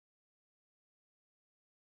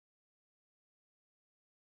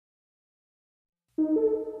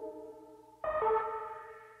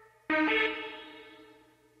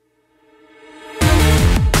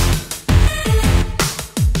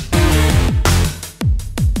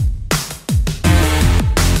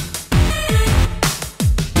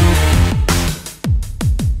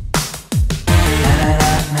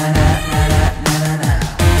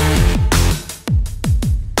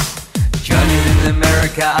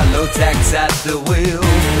Low tax at the wheel.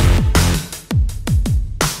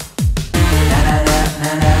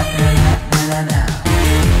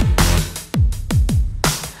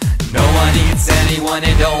 No one eats anyone,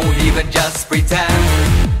 and don't even just pretend.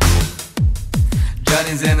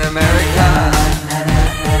 Johnny's in America.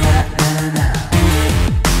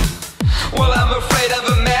 Well, I'm afraid of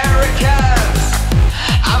Americans.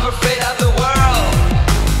 I'm afraid of the world.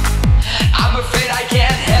 I'm afraid I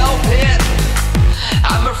can't help it.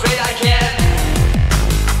 I'm afraid I can't.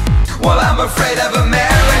 Well, I'm afraid of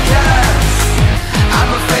Americans.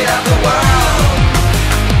 I'm afraid of the world.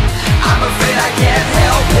 I'm afraid I can't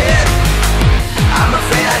help it. I'm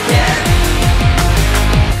afraid I can't.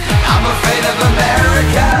 I'm afraid of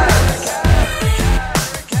Americans.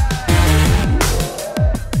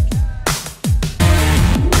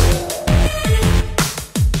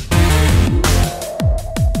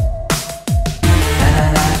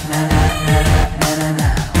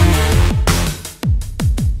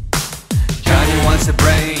 A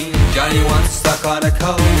brain, Johnny wants stuck on a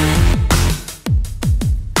coat.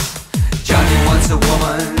 Johnny wants a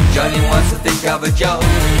woman, Johnny wants to think of a joke.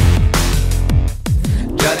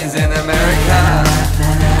 Johnny's in America.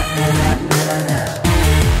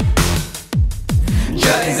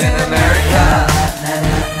 Johnny's in America.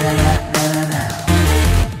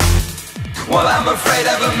 Well, I'm afraid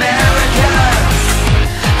of Americans.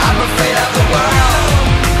 I'm afraid of the world.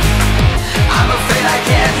 I'm afraid I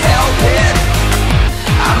can't help it.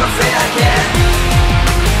 I'm afraid I can't.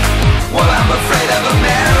 Well, I'm afraid of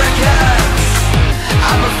Americans.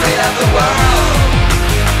 I'm afraid of the world.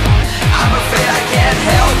 I'm afraid I can't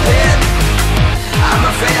help it. I'm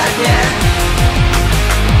afraid I can't.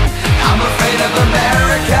 I'm afraid of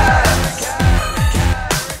Americans.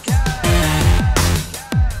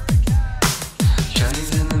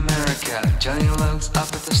 Johnny's in America. Johnny looks up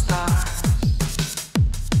at the stars.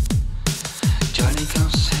 Johnny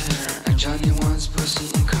comes here and Johnny wants pussy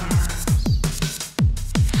and cars.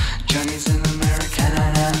 Johnny's in America.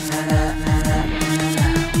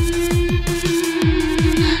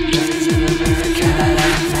 Johnny's in America.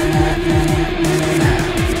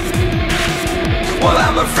 Well,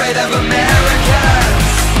 I'm afraid of Americans.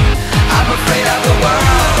 I'm afraid of the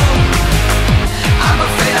world. I'm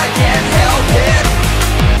afraid I can't help it.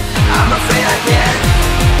 I'm afraid I can't.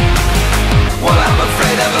 Well, I'm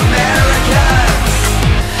afraid of Americans.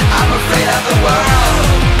 I'm afraid of the world.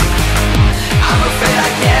 I'm afraid I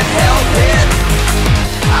can't help it.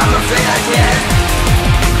 I'm afraid I can't.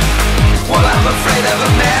 Well, I'm afraid of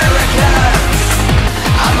Americans.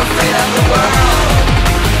 I'm afraid of the world.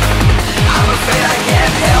 I'm afraid I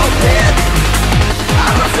can't help it.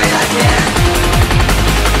 I'm afraid I can't.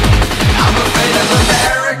 I'm afraid of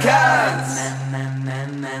Americans.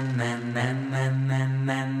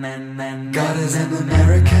 God is an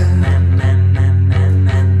American.